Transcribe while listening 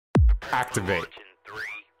Activate.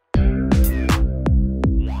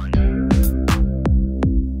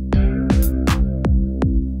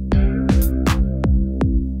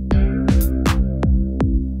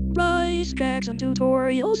 Rice Jackson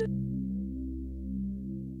tutorials.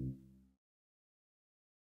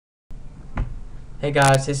 Hey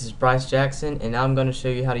guys, this is Bryce Jackson, and now I'm going to show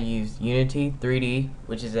you how to use Unity 3D,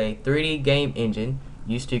 which is a 3D game engine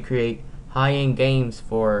used to create high-end games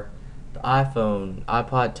for the iPhone,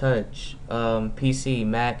 iPod Touch, PC,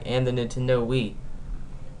 Mac, and the Nintendo Wii.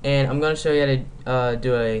 And I'm going to show you how to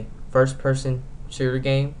do a first-person shooter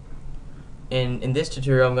game. And in this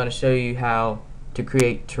tutorial, I'm going to show you how to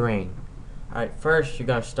create terrain. Alright, first you're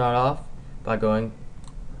going to start off by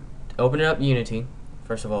opening up Unity,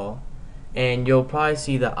 first of all. And you'll probably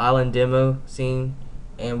see the island demo scene,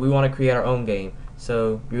 and we want to create our own game.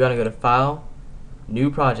 So you're going to go to File,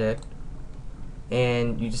 New Project,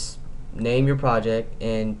 and you just name your project,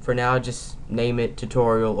 and for now just name it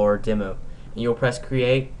Tutorial or Demo. And you'll press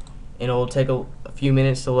Create, and it'll take a few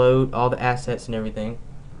minutes to load all the assets and everything.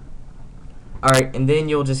 Alright, and then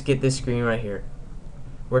you'll just get this screen right here.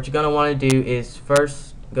 What you're going to want to do is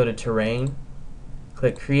first go to Terrain,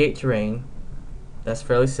 click Create Terrain. That's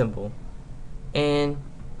fairly simple. And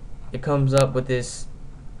it comes up with this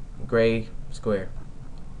gray square,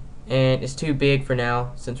 and it's too big for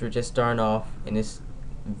now since we're just starting off, and it's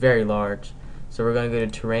very large. So we're going to go to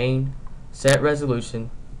Terrain, Set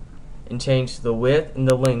Resolution, and change the width and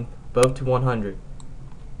the length both to 100.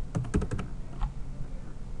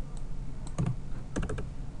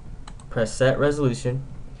 Press Set Resolution,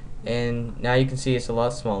 and now you can see it's a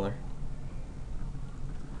lot smaller.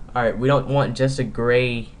 Alright, we don't want just a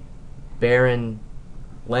gray barren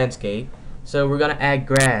landscape, so we're going to add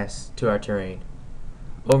grass to our terrain.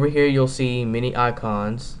 Over here you'll see many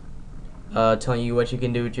icons telling you what you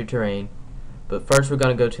can do with your terrain, but first we're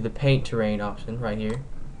going to go to the paint terrain option right here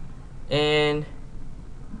and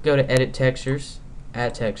go to edit textures,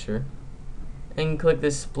 add texture, and click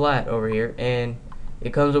this splat over here, and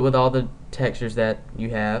it comes up with all the textures that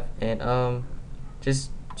you have, and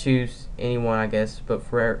just choose any one, I guess, but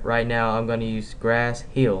for right now I'm going to use grass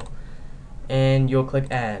hill. And you'll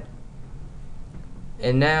click add,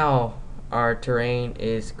 and now our terrain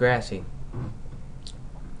is grassy.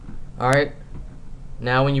 Alright,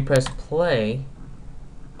 now when you press play,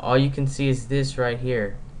 all you can see is this right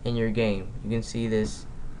here in your game. You can see this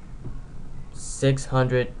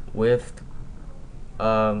 600 width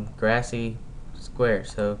grassy square,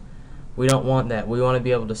 so we don't want that. We want to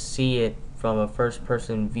be able to see it from a first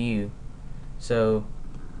person view. So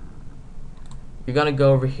you're going to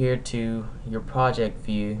go over here to your project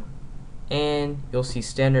view, and you'll see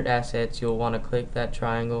standard assets. You'll want to click that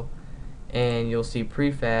triangle, and you'll see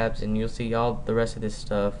prefabs, and you'll see all the rest of this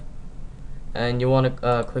stuff. And you want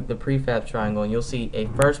to click the prefab triangle, and you'll see a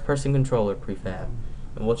first person controller prefab.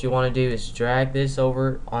 And what you want to do is drag this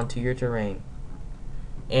over onto your terrain,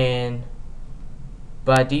 and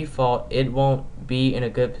by default it won't be in a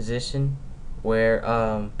good position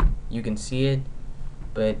where you can see it,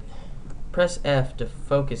 but press F to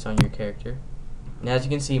focus on your character. And as you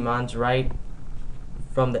can see, mine's right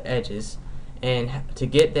from the edges, and to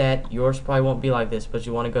get that, yours probably won't be like this, but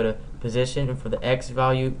you want to go to position, and for the X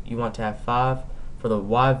value you want to have 5, for the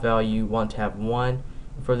Y value you want to have 1,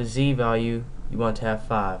 and for the Z value you want to have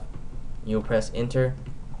 5. You'll press enter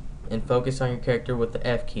and focus on your character with the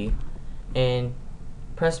F key, and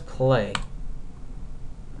press play.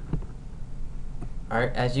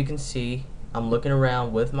 Alright, as you can see, I'm looking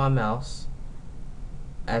around with my mouse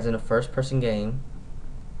as in a first person game,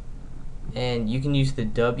 and you can use the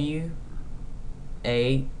W,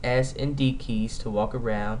 A, S, and D keys to walk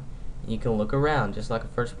around, and you can look around just like a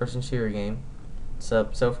first person shooter game. So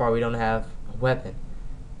far we don't have a weapon.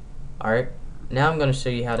 Alright, now I'm going to show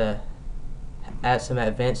you how to add some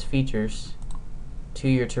advanced features to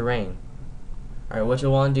your terrain. Alright, what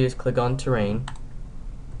you'll want to do is click on terrain,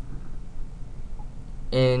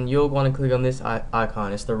 and you'll want to click on this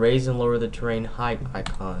icon. It's the raise and lower the terrain height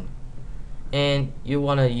icon, and you'll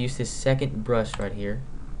want to use this second brush right here,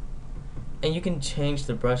 and you can change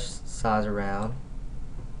the brush size around.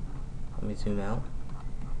 Let me zoom out.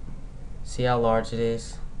 See how large it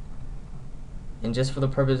is? And just for the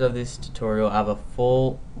purpose of this tutorial, I have a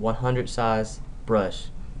full 100 size brush,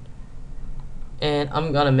 and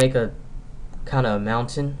I'm gonna make a kind of a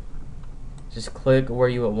mountain. Just click where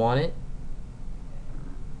you would want it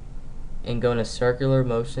and go in a circular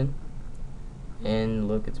motion, and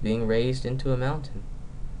look, it's being raised into a mountain.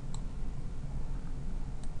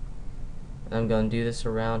 And I'm going to do this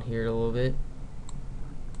around here a little bit.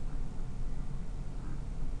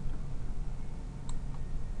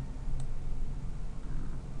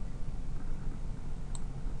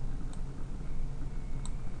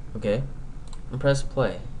 Okay, and press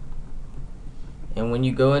play. And when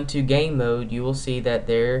you go into game mode, you will see that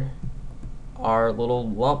there are little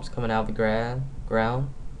lumps coming out of the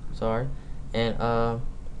ground. Sorry, and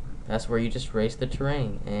that's where you just race the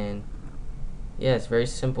terrain. And yeah, it's very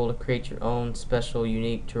simple to create your own special,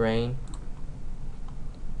 unique terrain.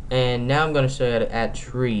 And now I'm going to show you how to add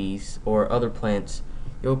trees or other plants.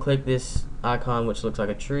 You'll click this icon, which looks like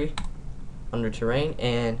a tree, under terrain,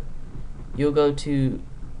 and you'll go to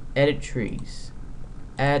edit trees,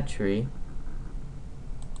 add tree.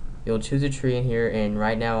 You'll choose a tree in here, and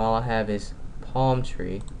right now all I have is palm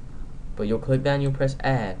tree, but you'll click that and you'll press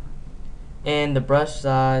add. And the brush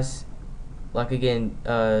size, like again,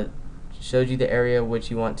 shows you the area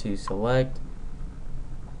which you want to select,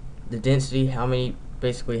 the density,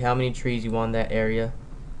 basically how many trees you want in that area,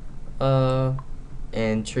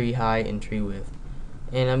 and tree height and tree width.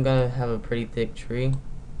 And I'm gonna have a pretty thick tree.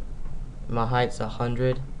 My height's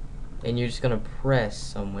 100, and you're just gonna press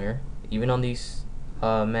somewhere, even on these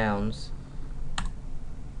mounds,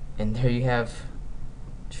 and there you have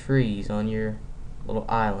trees on your little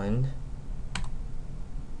island.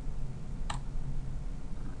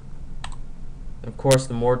 Of course,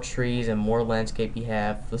 the more trees and more landscape you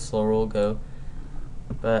have, the slower it will go.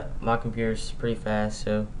 But my computer's pretty fast,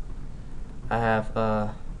 so I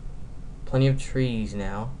have plenty of trees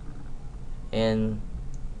now and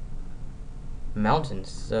mountains.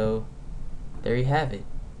 So there you have it.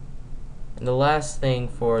 And the last thing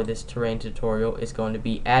for this terrain tutorial is going to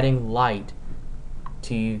be adding light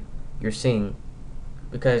to your scene,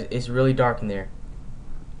 because it's really dark in there.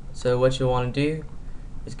 So what you'll want to do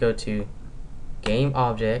is go to Game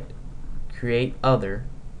Object, Create Other,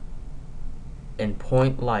 and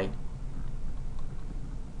Point Light.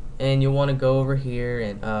 And you'll want to go over here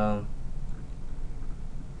and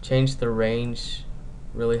change the range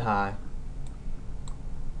really high,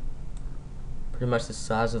 pretty much the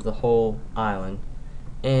size of the whole island.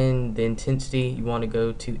 And the intensity, you want to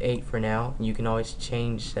go to 8 for now, and you can always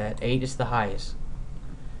change that. 8 is the highest.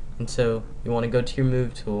 And so you want to go to your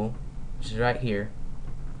move tool, which is right here,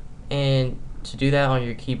 and to do that on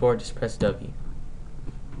your keyboard, just press W.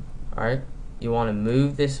 Alright, you want to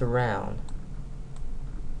move this around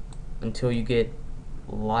until you get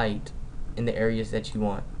light in the areas that you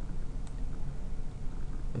want.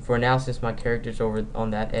 And for now, since my character's over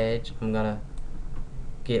on that edge, I'm gonna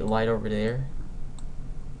get light over there,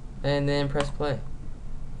 and then press play.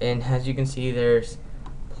 And as you can see, there's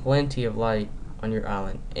plenty of light on your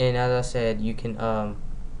island. And as I said, you can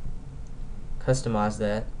customize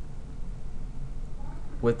that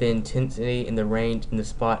with the intensity and the range and the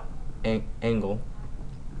spot angle.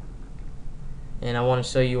 And I want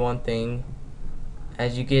to show you one thing.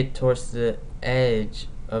 As you get towards the edge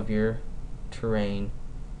of your terrain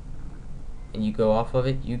and you go off of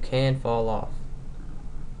it, you can fall off.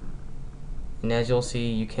 And as you'll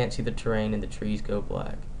see, you can't see the terrain and the trees go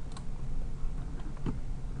black.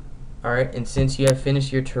 Alright, and since you have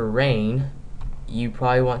finished your terrain, you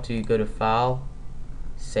probably want to go to File,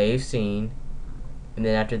 Save Scene, and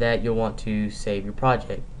then after that you'll want to save your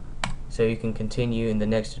project so you can continue in the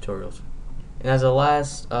next tutorials. And as a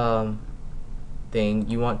last thing,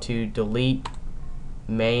 you want to delete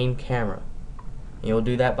main camera. And you'll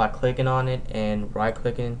do that by clicking on it and right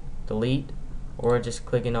clicking delete, or just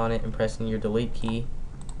clicking on it and pressing your delete key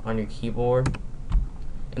on your keyboard.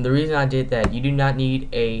 And the reason I did that, you do not need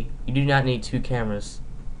 2 cameras,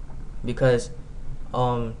 because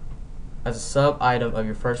as a sub item of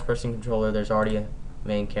your first person controller, there's already a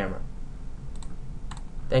main camera.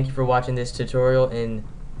 Thank you for watching this tutorial, and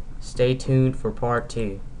stay tuned for part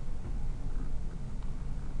 2.